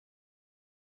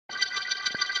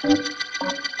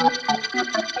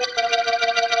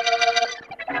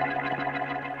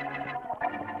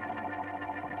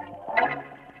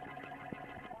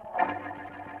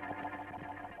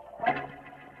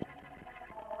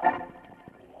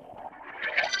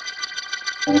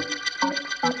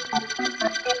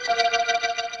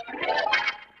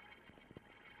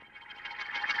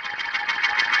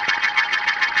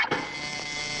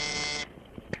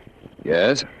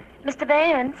Yes? Mr.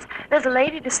 Vance, there's a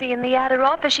lady to see in the outer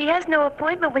office. She has no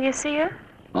appointment. Will you see her?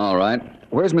 All right.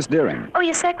 Where's Miss Deering? Oh,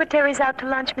 your secretary's out to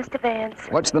lunch, Mr. Vance.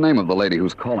 What's the name of the lady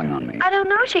who's calling on me? I don't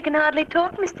know. She can hardly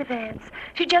talk, Mr. Vance.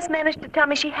 She just managed to tell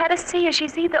me she had to see you.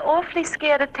 She's either awfully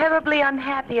scared or terribly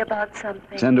unhappy about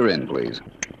something. Send her in, please.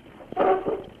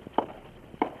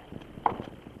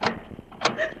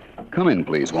 Come in,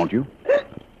 please, won't you?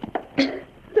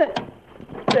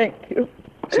 Thank you.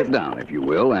 Sit down, if you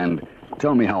will, and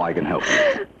tell me how I can help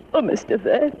you. Oh, Mr.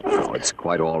 Vance. Oh, it's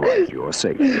quite all right. You're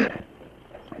safe here.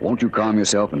 Won't you calm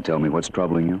yourself and tell me what's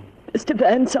troubling you? Mr.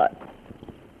 Vance,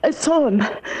 I saw him.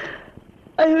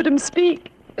 I heard him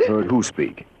speak. Heard who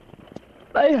speak?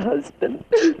 My husband.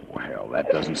 Well,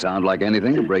 that doesn't sound like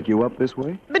anything to break you up this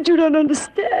way. But you don't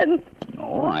understand.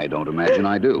 No, I don't imagine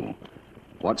I do.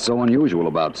 What's so unusual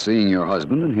about seeing your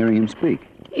husband and hearing him speak?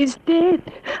 He's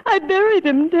dead. I buried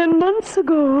him 10 months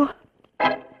ago.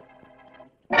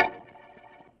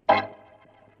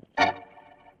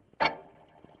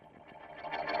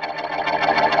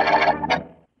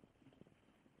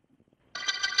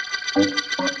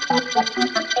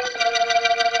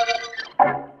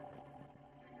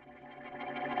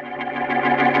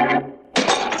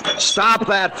 Stop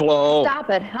that, Flo. Stop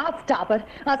it. I'll stop it.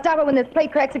 I'll stop it when this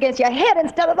plate cracks against your head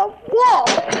instead of the wall.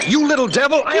 You little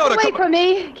devil. I ought to... Keep away from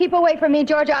me. Keep away from me,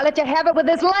 George. I'll let you have it with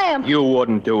this lamp. You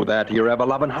wouldn't do that to your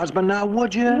ever-loving husband now,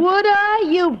 would you? Would I?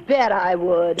 You bet I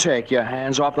would. Take your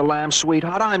hands off the lamp,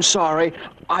 sweetheart. I'm sorry.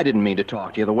 I didn't mean to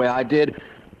talk to you the way I did.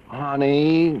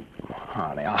 Honey,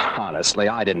 honestly,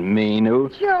 I didn't mean to.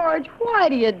 George, why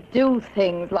do you do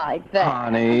things like that?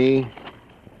 Honey.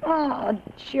 Oh,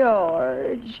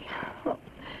 George.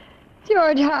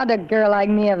 George, how'd a girl like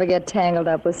me ever get tangled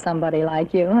up with somebody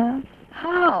like you, huh?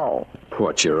 How?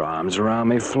 Put your arms around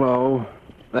me, Flo.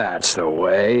 That's the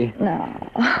way. No,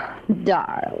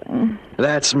 darling.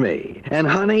 That's me. And,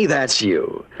 honey, that's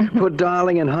you. Put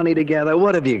darling and honey together.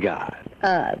 What have you got?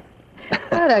 Us.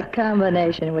 What a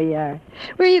combination we are.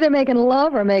 We're either making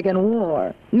love or making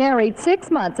war. Married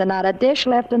 6 months and not a dish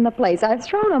left in the place. I've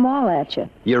thrown them all at you.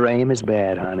 Your aim is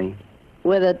bad, honey.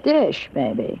 With a dish,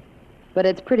 maybe. But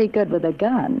it's pretty good with a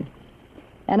gun.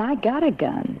 And I got a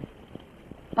gun.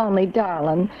 Only,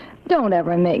 darling, don't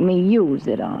ever make me use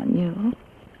it on you.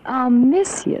 I'll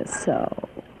miss you so.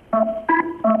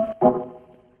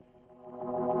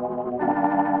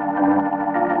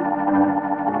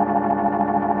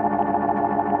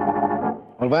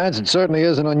 Well, Vance, it certainly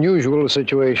is an unusual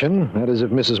situation. That is, if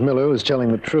Mrs. Miller was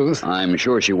telling the truth. I'm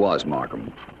sure she was,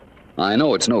 Markham. I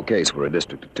know it's no case for a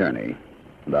district attorney,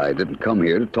 and I didn't come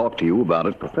here to talk to you about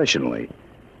it professionally.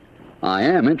 I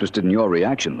am interested in your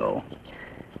reaction, though.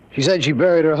 She said she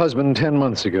buried her husband 10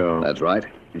 months ago. That's right.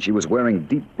 And she was wearing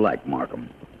deep black, Markham.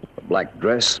 A black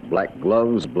dress, black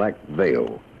gloves, black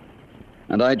veil.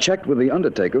 And I checked with the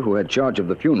undertaker who had charge of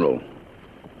the funeral.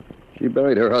 She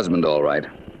buried her husband, all right.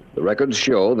 The records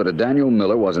show that a Daniel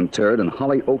Miller was interred in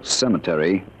Holly Oaks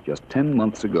Cemetery just 10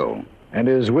 months ago. And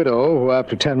his widow, who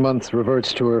after 10 months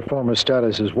reverts to her former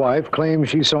status as wife, claims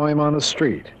she saw him on the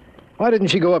street. Why didn't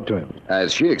she go up to him?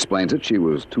 As she explains it, she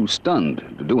was too stunned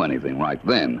to do anything right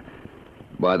then.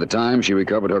 By the time she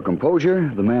recovered her composure,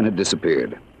 the man had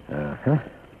disappeared. Uh-huh.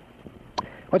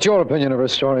 What's your opinion of her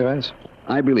story, Vance?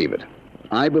 I believe it.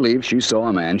 I believe she saw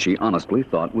a man she honestly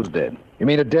thought was dead. You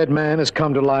mean a dead man has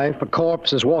come to life? A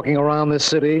corpse is walking around this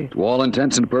city? To all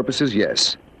intents and purposes,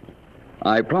 yes.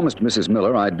 I promised Mrs.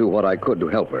 Miller I'd do what I could to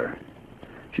help her.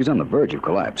 She's on the verge of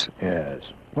collapse. Yes.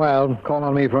 Well, call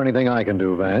on me for anything I can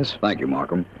do, Vance. Thank you,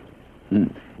 Markham.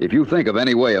 If you think of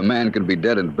any way a man can be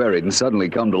dead and buried and suddenly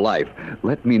come to life,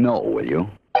 let me know, will you?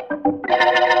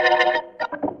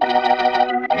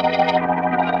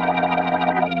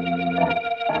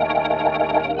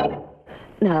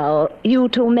 Now, you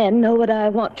two men know what I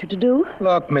want you to do?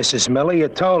 Look, Mrs. Miller, you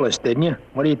told us, didn't you?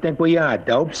 What do you think we are,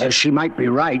 dopes? She might be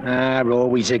right. We're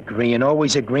always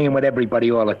agreeing with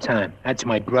everybody all the time. That's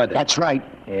my brother. That's right.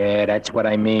 Yeah, that's what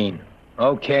I mean.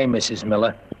 Okay, Mrs.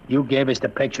 Miller. You gave us the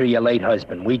picture of your late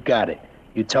husband. We got it.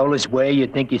 You told us where you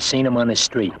think you seen him on the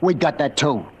street. We got that,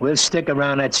 too. We'll stick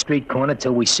around that street corner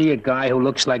till we see a guy who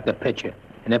looks like the picture.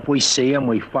 And if we see him,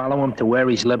 we follow him to where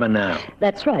he's living now.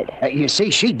 That's right. You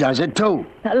see, she does it, too.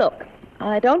 Now, look,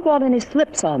 I don't want any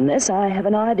slips on this. I have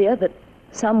an idea that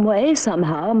some way,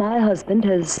 somehow, my husband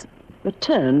has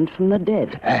returned from the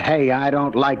dead. Hey, I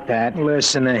don't like that.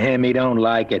 Listen to him. He don't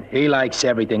like it. He likes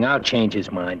everything. I'll change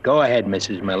his mind. Go ahead,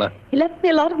 Mrs. Miller. He left me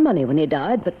a lot of money when he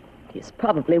died, but he's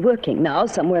probably working now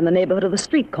somewhere in the neighborhood of the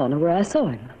street corner where I saw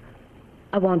him.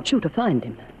 I want you to find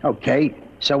him. Okay,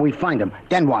 so we find him.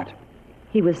 Then what?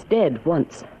 He was dead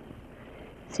once.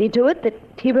 See to it that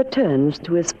he returns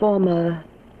to his former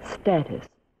status.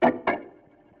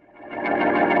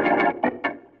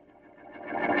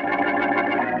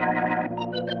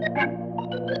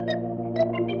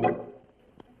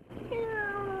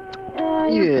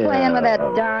 You're playing with that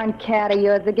darn cat of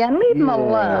yours again. Leave him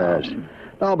alone.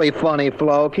 Don't be funny,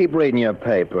 Flo. Keep reading your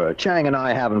paper. Chang and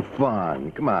I having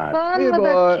fun. Come on. Fun Here, with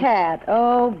boy. a cat.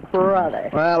 Oh, brother.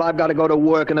 Well, I've got to go to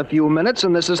work in a few minutes,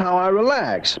 and this is how I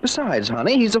relax. Besides,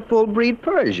 honey, he's a full-breed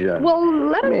Persian. Well,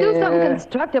 let him do something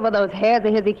constructive with those hairs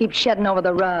of his he keeps shedding over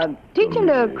the rug. Teach him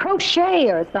to crochet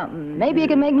or something. Maybe he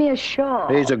can make me a shawl.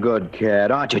 He's a good cat,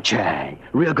 aren't you, Chang?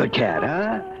 Real good cat,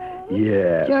 huh?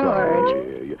 Yeah.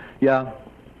 George. Yeah?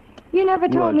 You never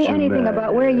told me What's the anything matter?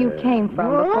 about where you came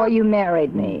from before you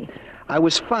married me. I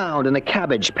was found in a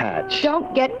cabbage patch.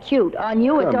 Don't get cute. On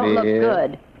you, it Come don't look here.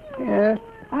 good. Yeah.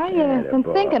 I've been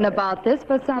boy. thinking about this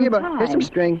for some Here, but time. here's some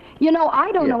string. You know,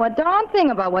 I don't Yeah. know a darn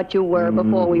thing about what you were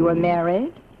before we were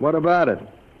married. What about it?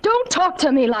 Don't talk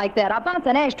to me like that. I'll bounce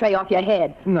an ashtray off your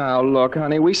head. Now, look,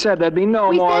 honey, we said there'd be no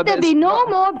We more said of there'd this. be no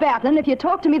more battling if you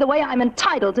talk to me the way I'm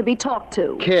entitled to be talked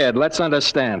to. Kid, let's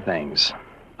understand things.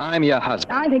 I'm your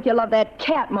husband. I think you love that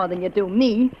cat more than you do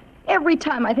me. Every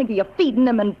time I think of you feeding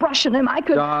him and brushing him, I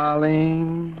could...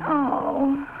 Darling.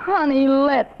 Oh, honey,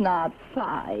 let's not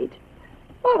fight.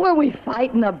 What were we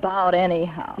fighting about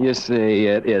anyhow? You see,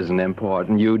 it isn't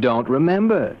important. You don't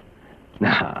remember.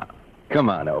 Now, come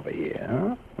on over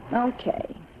here,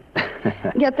 Okay.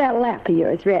 Get that lap of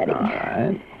yours ready. All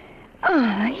right.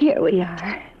 Ah, here we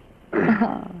are.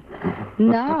 Oh,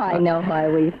 now I know why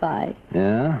we fight.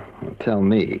 Yeah? Well, tell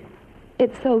me.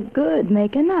 It's so good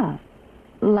making up.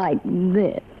 Like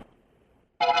this.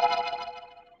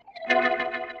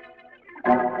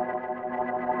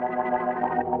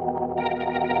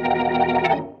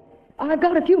 I've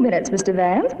got a few minutes, Mr.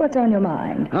 Vance. What's on your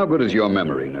mind? How good is your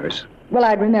memory, nurse? Well,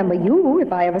 I'd remember you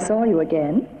if I ever saw you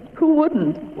again. Who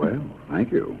wouldn't? Well,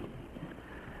 thank you.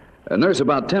 Nurse,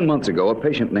 about 10 months ago, a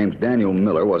patient named Daniel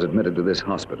Miller was admitted to this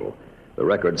hospital. The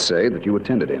records say that you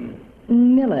attended him.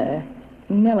 Miller,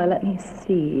 let me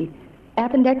see.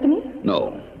 Appendectomy?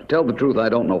 No. To tell the truth, I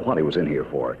don't know what he was in here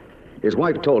for. His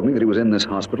wife told me that he was in this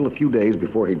hospital a few days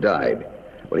before he died.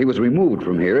 But he was removed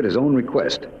from here at his own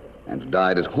request and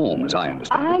died at home, as I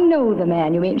understand I it. know the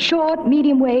man you mean. Short,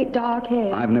 medium weight, dark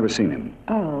hair. I've never seen him.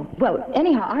 Oh, well,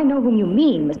 anyhow, I know whom you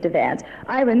mean, Mr. Vance.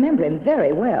 I remember him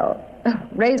very well.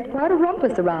 Raised quite a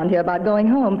rumpus around here about going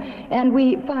home, and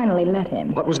we finally let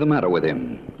him. What was the matter with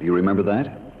him? Do you remember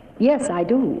that? Yes, I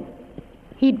do.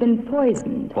 He'd been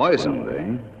poisoned. Poisoned,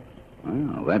 eh?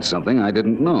 Well, that's something I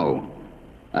didn't know.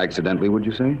 Accidentally, would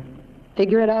you say?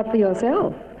 Figure it out for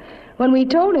yourself. When we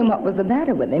told him what was the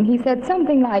matter with him, he said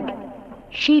something like,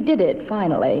 "She did it,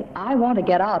 finally. I want to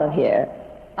get out of here.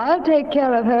 I'll take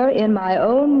care of her in my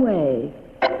own way."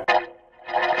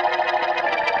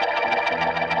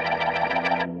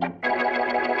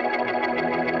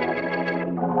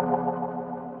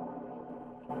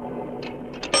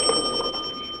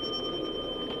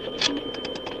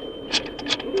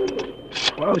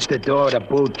 Close the door of the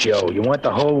booth, Joe. You want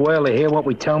the whole world to hear what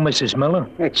we tell Mrs. Miller?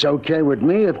 It's okay with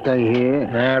me if they hear.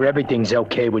 Nah, everything's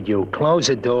okay with you. Close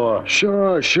the door.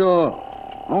 Sure.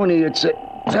 Only it's a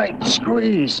tight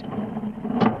squeeze.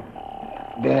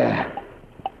 There.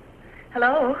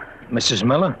 Hello? Mrs.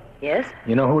 Miller, Yes?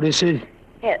 you know who this is?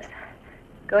 Yes.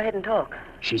 Go ahead and talk.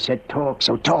 She said talk,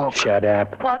 so talk. Shut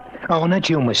up. What? Oh, not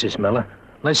you, Mrs. Miller.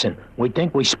 Listen, we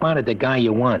think we spotted the guy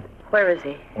you want. Where is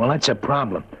he? Well, that's a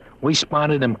problem. We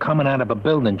spotted him coming out of a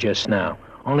building just now.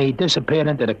 Only he disappeared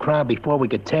into the crowd before we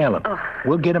could tail him. Oh.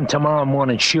 We'll get him tomorrow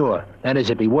morning, sure. That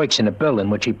is, if he works in the building,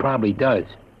 which he probably does.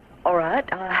 All right.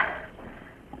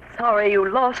 Sorry you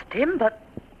lost him, but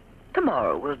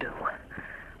tomorrow will do.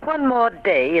 One more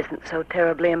day isn't so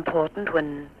terribly important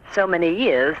when so many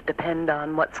years depend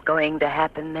on what's going to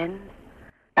happen then.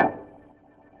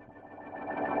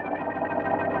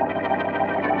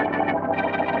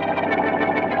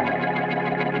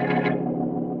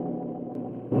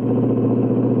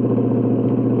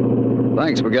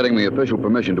 Thanks for getting me official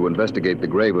permission to investigate the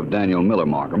grave of Daniel Miller,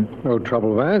 Markham. No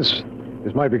trouble, Vance.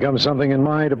 This might become something in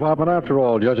my department after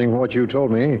all, judging from what you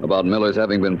told me. About Miller's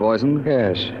having been poisoned?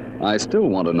 Yes. I still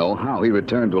want to know how he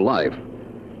returned to life.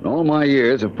 In all my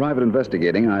years of private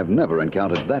investigating, I've never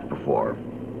encountered that before.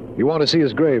 You want to see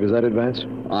his grave, is that it, Vance?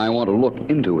 I want to look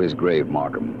into his grave,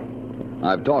 Markham.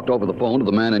 I've talked over the phone to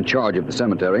the man in charge of the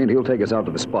cemetery, and he'll take us out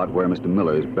to the spot where Mr.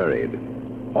 Miller is buried.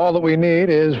 All that we need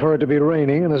is for it to be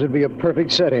raining, and this would be a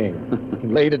perfect setting.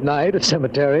 Late at night, a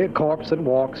cemetery, a corpse that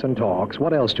walks and talks.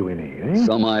 What else do we need, eh?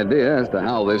 Some idea as to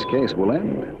how this case will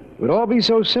end. It would all be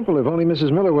so simple if only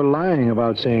Mrs. Miller were lying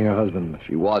about seeing her husband.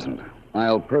 She wasn't.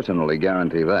 I'll personally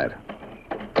guarantee that.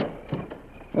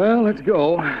 Well, let's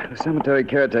go. The cemetery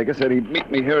caretaker said he'd meet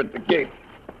me here at the gate.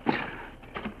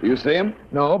 Do you see him?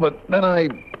 No, but then I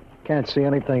can't see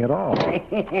anything at all.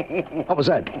 What was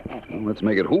that? Well, let's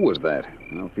make it who was that.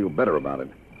 I'll feel better about it.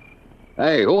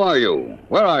 Hey, who are you?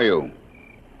 Where are you?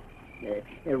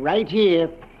 Right here.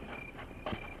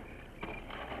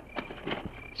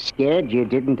 Scared you,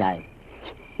 didn't I?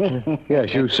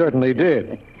 Yes, you certainly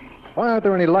did. Why aren't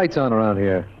there any lights on around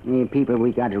here? The people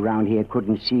we got around here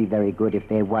couldn't see very good if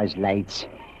there was lights.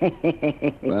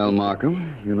 Well,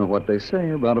 Markham, you know what they say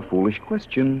about a foolish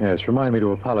question. Yes, remind me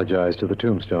to apologize to the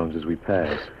tombstones as we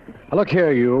pass. Now, look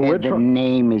here, you. The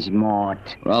name is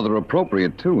Mort. Rather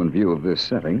appropriate, too, in view of this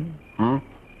setting. Huh?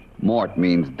 Mort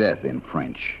means death in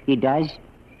French. He does?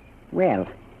 Well,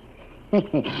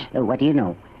 what do you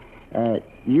know?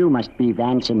 You must be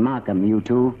Vance and Markham, you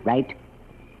two, right?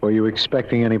 Were you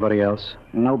expecting anybody else?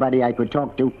 Nobody I could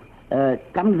talk to.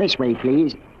 Come this way,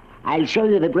 please. I'll show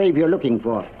you the grave you're looking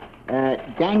for.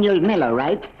 Daniel Miller,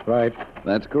 right? Right.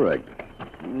 That's correct.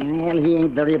 Well, he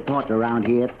ain't very important around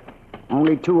here.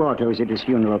 Only 2 autos at his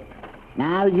funeral.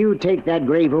 Now, you take that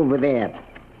grave over there.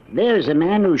 There's a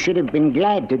man who should have been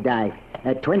glad to die.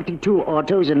 22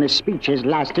 autos, and the speech has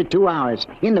lasted 2 hours.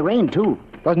 In the rain, too.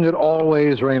 Doesn't it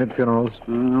always rain at funerals?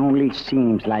 Only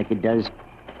seems like it does.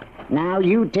 Now,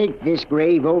 you take this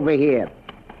grave over here.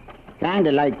 Kind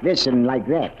of like this and like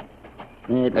that.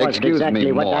 It wasn't Excuse exactly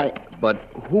me, what Mort, but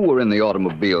who were in the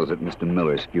automobiles at Mr.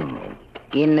 Miller's funeral?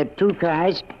 In the 2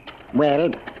 cars,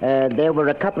 well, there were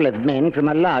a couple of men from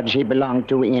a lodge he belonged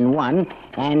to in one,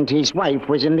 and his wife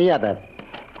was in the other.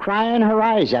 Crying her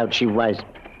eyes out, she was.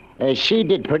 She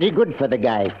did pretty good for the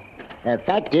guy.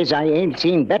 Fact is, I ain't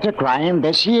seen better crying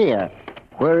this year.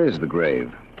 Where is the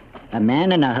grave? A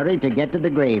man in a hurry to get to the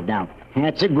grave now.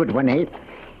 That's a good one, eh?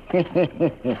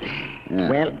 Yeah.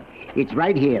 Well, it's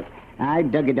right here. I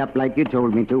dug it up like you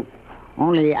told me to.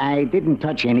 Only I didn't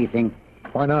touch anything.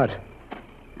 Why not?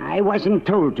 I wasn't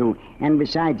told to. And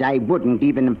besides, I wouldn't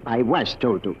even if I was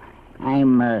told to.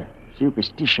 I'm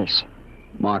superstitious.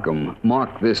 Markham, mark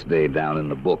this day down in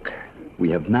the book. We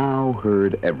have now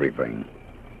heard everything.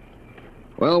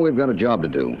 Well, we've got a job to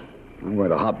do. I'm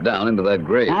going to hop down into that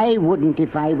grave. I wouldn't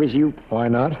if I was you. Why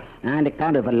not? On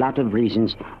account of a lot of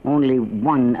reasons, only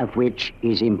one of which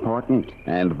is important.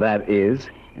 And that is?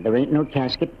 There ain't no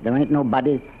casket, there ain't no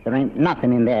body, there ain't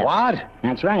nothing in there. What?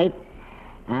 That's right.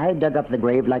 I dug up the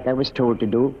grave like I was told to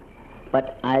do,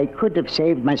 but I could have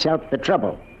saved myself the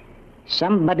trouble.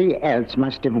 Somebody else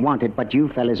must have wanted what you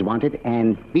fellas wanted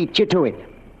and beat you to it.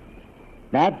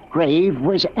 That grave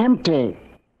was empty.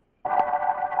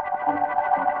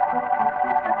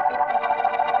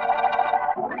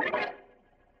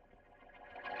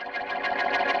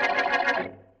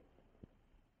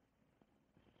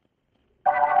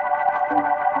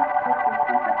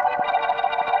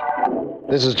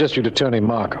 This is District Attorney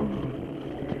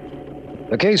Markham.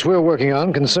 The case we're working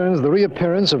on concerns the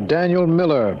reappearance of Daniel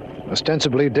Miller,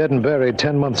 ostensibly dead and buried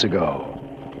 10 months ago.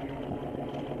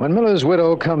 When Miller's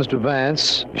widow comes to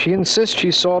Vance, she insists she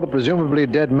saw the presumably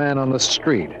dead man on the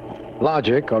street.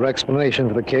 Logic or explanation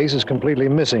for the case is completely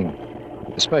missing,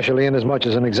 especially inasmuch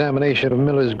as an examination of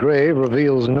Miller's grave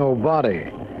reveals no body.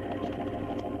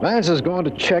 Vance has gone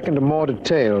to check into more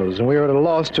details, and we are at a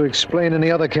loss to explain any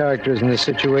other characters in this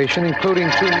situation, including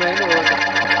 2 men who are...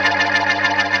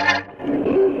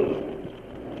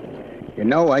 You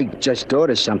know, I just thought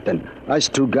of something. Us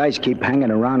 2 guys keep hanging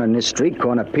around on this street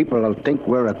corner. People will think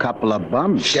we're a couple of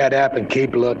bums. Shut up and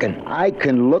keep looking. I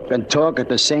can look and talk at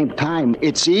the same time.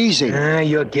 It's easy.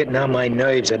 You're getting on my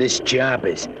nerves of this job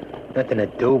is. Nothing to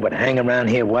do but hang around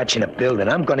here watching a building.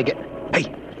 I'm gonna get...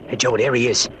 Hey, Joe, there he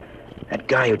is. That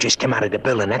guy who just came out of the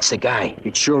building, that's the guy.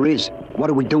 It sure is. What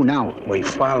do we do now? We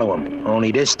follow him.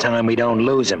 Only this time we don't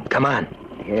lose him. Come on.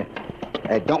 Yeah.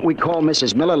 Don't we call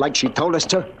Mrs. Miller like she told us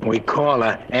to? We call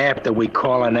her after we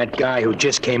call on that guy who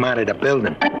just came out of the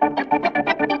building.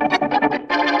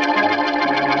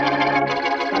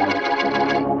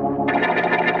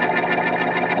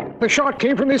 The shot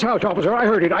came from this house, officer. I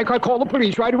heard it. I called the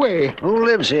police right away. Who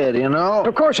lives here, do you know?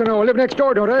 Of course I know. I live next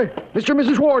door, don't I? Mr. and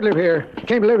Mrs. Ward live here.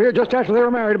 Came to live here just after they were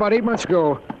married about 8 months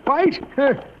ago. fight?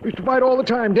 We used to fight all the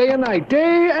time, day and night.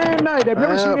 Day and night. I've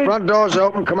never seen it. Front door's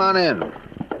open. Come on in.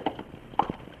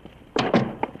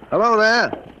 Hello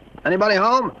there. Anybody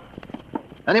home?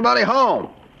 Anybody home?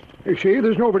 You see,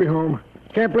 there's nobody home.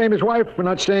 Can't blame his wife for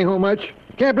not staying home much.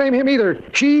 Can't blame him either.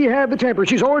 She had the temper.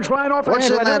 She's always flying off the What's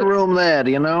handle. in that room there,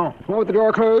 do you know? One with the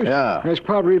door closed? Yeah. That's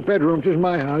probably a bedroom, just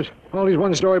my house. All these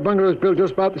one-story bungalows built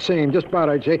just about the same. Just about,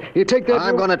 I'd say. You take that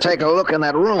I'm going to take a look in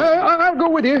that room. I'll go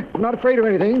with you. I'm not afraid of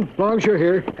anything, as long as you're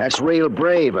here. That's real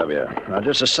brave of you. Now,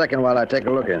 just a second while I take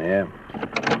a look in here.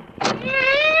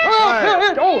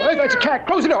 Oh, that's a cat.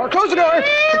 Close the door. Close the door.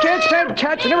 I can't stand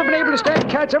cats. I've never been able to stand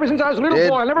cats ever since I was a little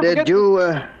boy. I'll never forget...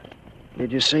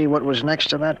 Did you see what was next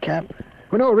to that cat?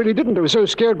 Well, no, I really didn't. I was so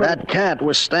scared by... That cat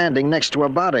was standing next to a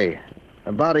body.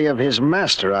 A body of his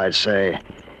master, I'd say.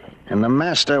 And the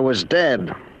master was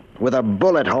dead, with a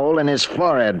bullet hole in his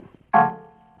forehead.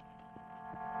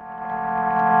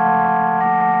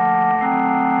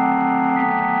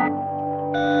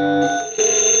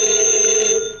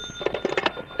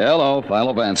 Hello,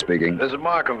 Philo Vance speaking. This is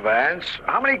Markham, Vance.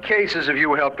 How many cases have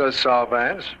you helped us solve,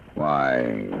 Vance?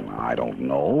 Why, I don't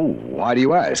know. Why do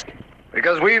you ask?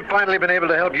 Because we've finally been able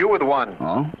to help you with one.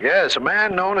 Oh? Yes, a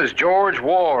man known as George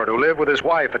Ward, who lived with his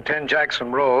wife at 10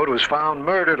 Jackson Road, was found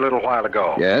murdered a little while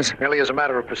ago. Yes? Merely as a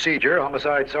matter of procedure,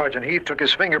 Homicide Sergeant Heath took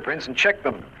his fingerprints and checked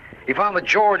them. He found that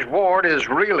George Ward is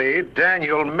really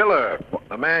Daniel Miller,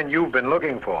 the man you've been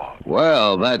looking for.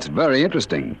 Well, that's very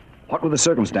interesting. What were the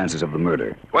circumstances of the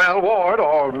murder? Well, Ward,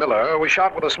 or Miller, was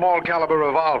shot with a small caliber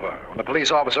revolver. When the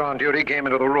police officer on duty came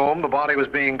into the room, the body was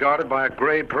being guarded by a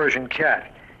gray Persian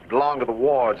cat. It belonged to the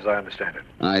Wards, as I understand it.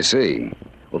 I see.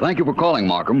 Well, thank you for calling,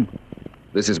 Markham.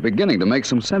 This is beginning to make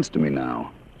some sense to me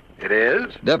now. It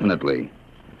is? Definitely.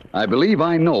 I believe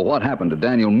I know what happened to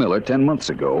Daniel Miller 10 months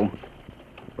ago,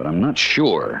 but I'm not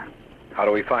sure. How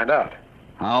do we find out?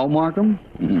 How,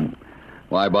 Markham?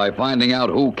 Why, by finding out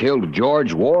who killed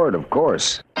George Ward, of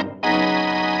course.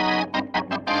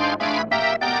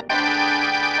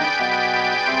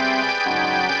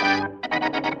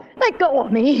 Let go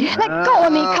of me. Let go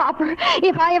of me, copper.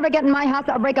 If I ever get in my house,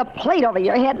 I'll break a plate over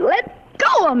your head. Let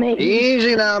go of me.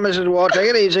 Easy now, Mrs. Ward. Take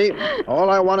it easy. All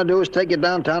I want to do is take you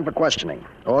downtown for questioning.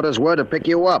 Orders were to pick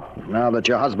you up now that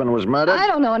your husband was murdered. I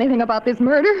don't know anything about this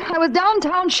murder. I was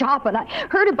downtown shopping. I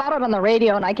heard about it on the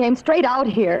radio, and I came straight out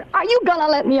here. Are you gonna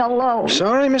let me alone?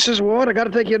 Sorry, Mrs. Ward. I got to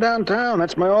take you downtown.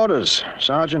 That's my orders.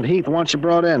 Sergeant Heath wants you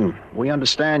brought in. We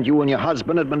understand you and your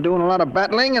husband have been doing a lot of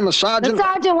battling, and the sergeant... The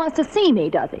sergeant wants to see me,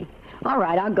 does he? All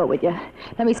right, I'll go with you.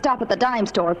 Let me stop at the dime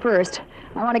store first.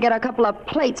 I want to get a couple of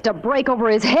plates to break over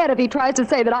his head if he tries to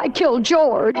say that I killed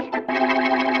George.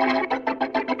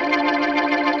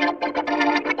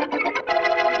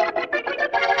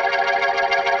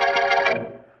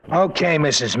 Okay,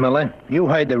 Mrs. Miller. You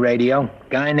heard the radio.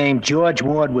 Guy named George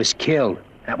Ward was killed.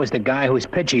 That was the guy whose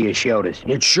picture you showed us.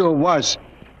 It sure was.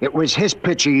 It was his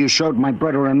picture you showed my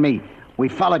brother and me. We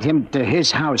followed him to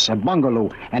his house, a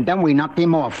bungalow, and then we knocked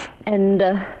him off. And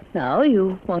now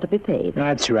you want to be paid.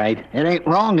 That's right. It ain't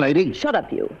wrong, lady. Shut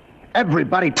up, you.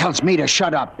 Everybody tells me to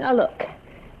shut up. Now, look.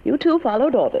 You two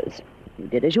followed orders. You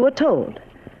did as you were told.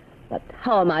 But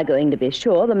how am I going to be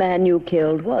sure the man you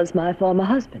killed was my former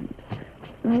husband?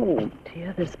 Oh,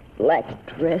 dear, this black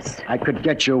dress. I could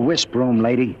get you a wisp room,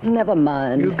 lady. Never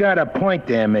mind. You got a point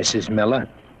there, Mrs. Miller.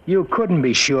 You couldn't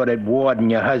be sure that Ward and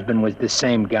your husband was the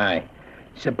same guy.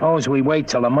 Suppose we wait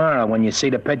till tomorrow when you see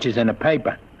the pictures in the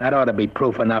paper. That ought to be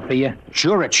proof enough for you.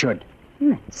 Sure it should.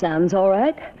 Sounds all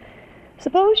right.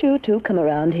 Suppose you two come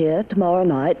around here tomorrow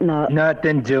night and I'll...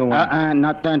 Nothing doing.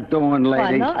 Nothing doing, lady.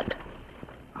 Why not?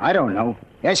 I don't know.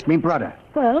 Ask me brother.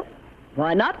 Well,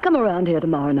 why not come around here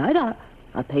tomorrow night?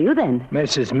 I'll pay you then.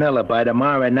 Mrs. Miller, by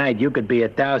tomorrow night, you could be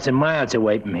 1,000 miles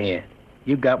away from here.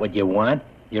 You got what you want.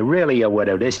 You're really a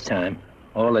widow this time.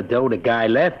 All the dough the guy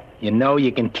left, you know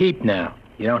you can keep now.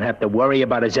 You don't have to worry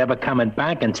about us ever coming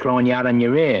back and throwing you out on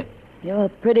your ear. You're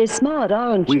pretty smart,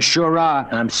 aren't you? We sure are.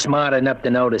 I'm smart enough to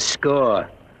know the score.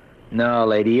 No,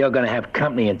 lady, you're going to have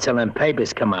company until them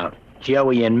papers come out.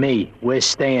 Joey and me, we're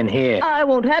staying here. I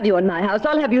won't have you in my house.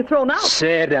 I'll have you thrown out.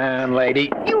 Sit down,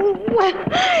 lady. You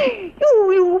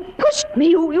pushed me.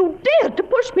 You dared to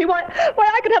push me. Why,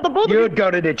 I could have the both of you. You'd go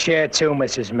to the chair, too,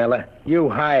 Mrs. Miller. You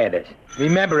hired us.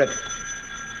 Remember it.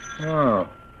 Oh,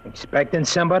 expecting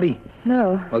somebody?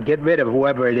 No. Well, get rid of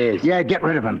whoever it is. Yeah, get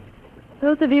rid of him.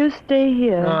 Both of you stay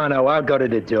here. Oh, no, I'll go to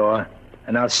the door.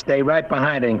 And I'll stay right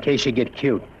behind it in case you get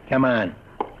cute. Come on.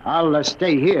 I'll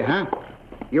stay here, huh?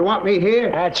 You want me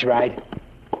here? That's right.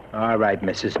 All right,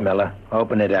 Mrs. Miller.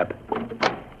 Open it up.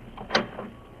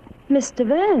 Mr.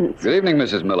 Vance. Good evening,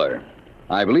 Mrs. Miller.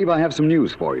 I believe I have some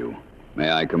news for you.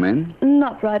 May I come in?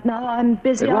 Not right now. I'm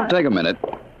busy. It won't take a minute.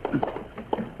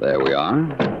 There we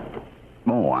are.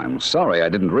 Oh, I'm sorry. I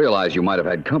didn't realize you might have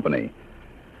had company.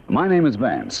 My name is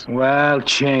Vance. Well,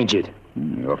 change it.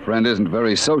 Your friend isn't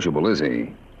very sociable, is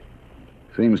he?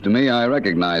 Seems to me I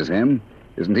recognize him.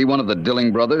 Isn't he one of the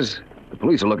Dilling brothers? The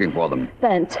police are looking for them.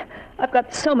 Vance, I've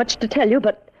got so much to tell you,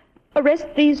 but arrest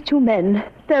these two men.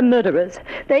 They're murderers.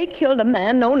 They killed a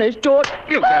man known as George...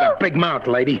 You've got a big mouth,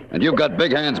 lady. And you've got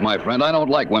big hands, my friend. I don't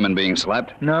like women being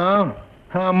slapped. No?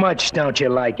 How much don't you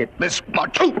like it? This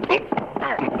much. Hey,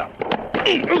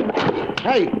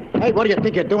 what do you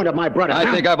think you're doing to my brother?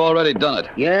 I think I've already done it.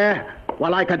 Yeah?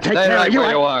 Well, I can take Stay care right of you.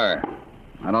 where you are.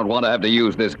 I don't want to have to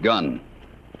use this gun.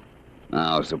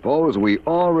 Now, suppose we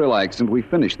all relax and we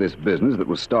finish this business that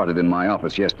was started in my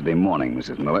office yesterday morning,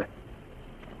 Mrs. Miller.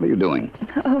 What are you doing?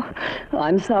 Oh,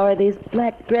 I'm sorry. These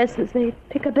black dresses, they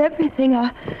pick up everything.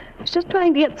 I was just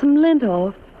trying to get some lint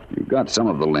off. You've got some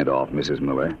of the lint off, Mrs.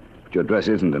 Miller, but your dress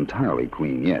isn't entirely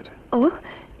clean yet. Oh,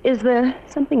 is there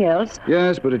something else?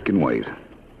 Yes, but it can wait.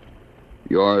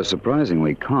 You're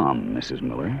surprisingly calm, Mrs.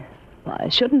 Miller. Why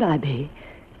shouldn't I be?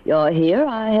 You're here.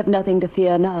 I have nothing to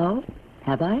fear now.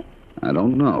 Have I? I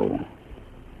don't know.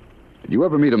 Did you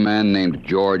ever meet a man named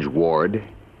George Ward?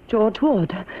 George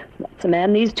Ward. That's the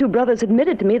man these two brothers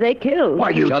admitted to me they killed. Why,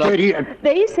 you Shut up. dirty...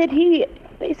 They said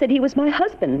he was my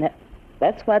husband.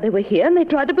 That's why they were here, and they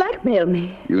tried to blackmail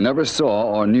me. You never saw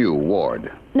or knew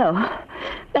Ward. No.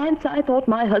 Vance, I thought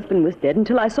my husband was dead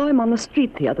until I saw him on the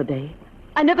street the other day.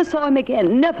 I never saw him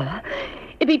again, never.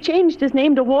 If he changed his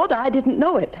name to Ward, I didn't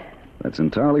know it. That's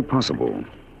entirely possible.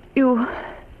 You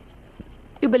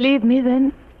believe me,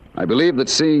 then? I believe that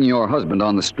seeing your husband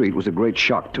on the street was a great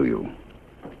shock to you.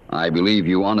 I believe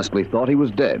you honestly thought he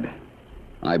was dead.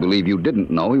 I believe you didn't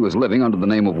know he was living under the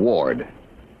name of Ward.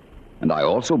 And I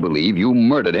also believe you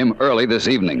murdered him early this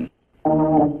evening.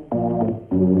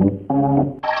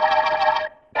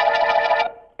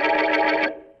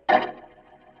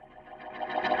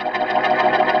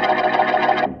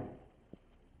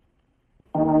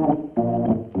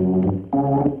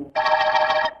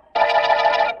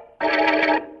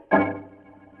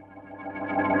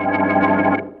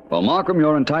 Well, Markham,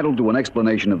 you're entitled to an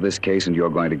explanation of this case, and you're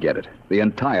going to get it. The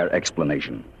entire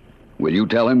explanation. Will you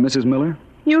tell him, Mrs. Miller?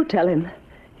 You tell him.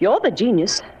 You're the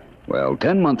genius. Well,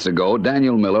 10 months ago,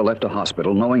 Daniel Miller left a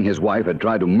hospital knowing his wife had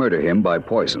tried to murder him by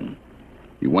poison.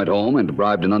 He went home and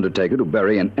bribed an undertaker to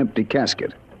bury an empty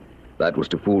casket. That was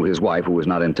to fool his wife, who was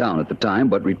not in town at the time,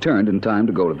 but returned in time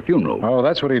to go to the funeral. Oh,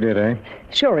 that's what he did, eh?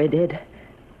 Sure he did.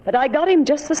 But I got him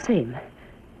just the same.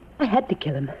 I had to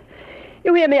kill him.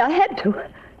 You hear me? I had to.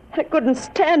 I couldn't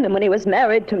stand him when he was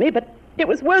married to me, but it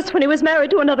was worse when he was married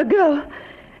to another girl.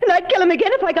 And I'd kill him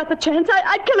again if I got the chance.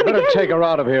 I'd kill him Better again. take her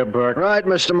out of here, Burke. Right,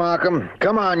 Mr. Markham.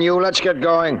 Come on, you. Let's get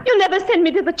going. You'll never send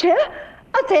me to the chair.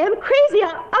 I'll say I'm crazy.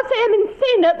 I'll say I'm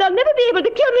insane. They'll never be able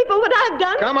to kill me for what I've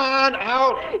done. Come on,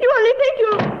 out. You only think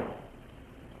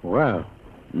you... Well.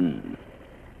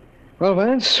 Well,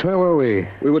 Vance, where were we?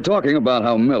 We were talking about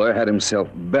how Miller had himself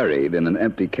buried in an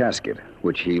empty casket,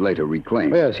 which he later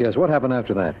reclaimed. Yes. What happened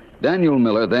after that? Daniel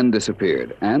Miller then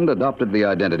disappeared and adopted the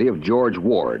identity of George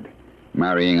Ward,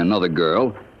 marrying another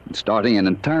girl and starting an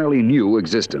entirely new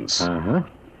existence. Uh-huh.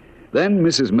 Then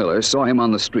Mrs. Miller saw him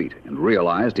on the street and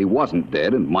realized he wasn't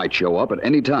dead and might show up at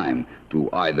any time to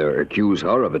either accuse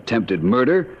her of attempted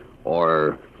murder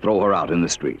or throw her out in the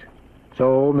street.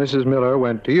 So Mrs. Miller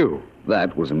went to you.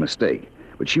 That was a mistake,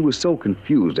 but she was so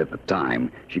confused at the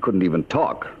time she couldn't even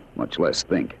talk, much less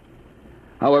think.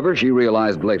 However, she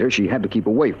realized later she had to keep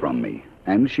away from me,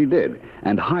 and she did,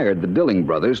 and hired the Dilling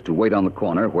brothers to wait on the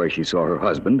corner where she saw her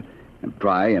husband and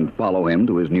try and follow him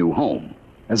to his new home.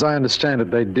 As I understand it,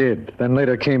 they did. Then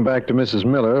later came back to Mrs.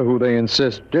 Miller, who they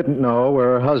insist didn't know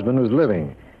where her husband was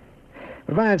living.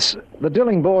 But Vance, the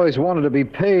Dilling boys wanted to be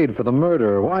paid for the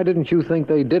murder. Why didn't you think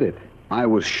they did it? I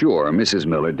was sure Mrs.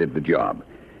 Miller did the job.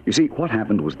 You see, what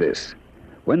happened was this.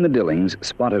 When the Dillings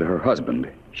spotted her husband,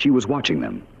 she was watching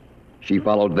them. She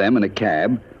followed them in a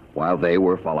cab while they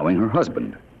were following her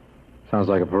husband. Sounds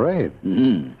like a parade.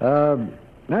 Mm-hmm.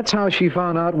 That's how she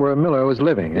found out where Miller was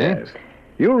living, eh? Yes.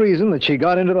 You reason that she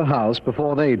got into the house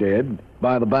before they did,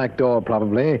 by the back door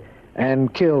probably,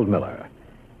 and killed Miller.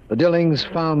 The Dillings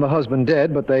found the husband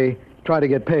dead, but they tried to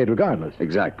get paid regardless.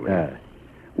 Exactly.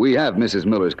 We have Mrs.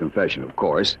 Miller's confession, of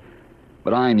course,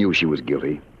 but I knew she was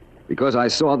guilty because I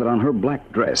saw that on her black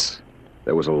dress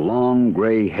there was a long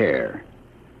gray hair.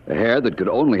 A hair that could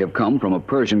only have come from a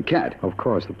Persian cat. Of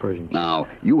course, the Persian cat. Now,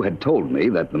 you had told me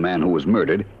that the man who was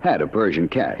murdered had a Persian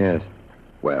cat. Yes.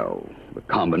 Well, the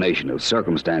combination of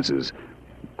circumstances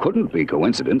couldn't be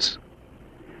coincidence.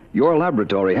 Your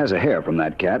laboratory has a hair from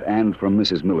that cat and from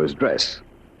Mrs. Miller's dress.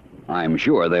 I'm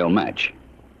sure they'll match.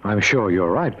 I'm sure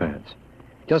you're right, Vance.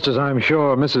 Just as I'm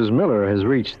sure Mrs. Miller has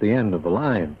reached the end of the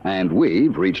line. And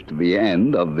we've reached the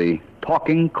end of the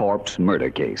talking corpse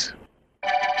murder case.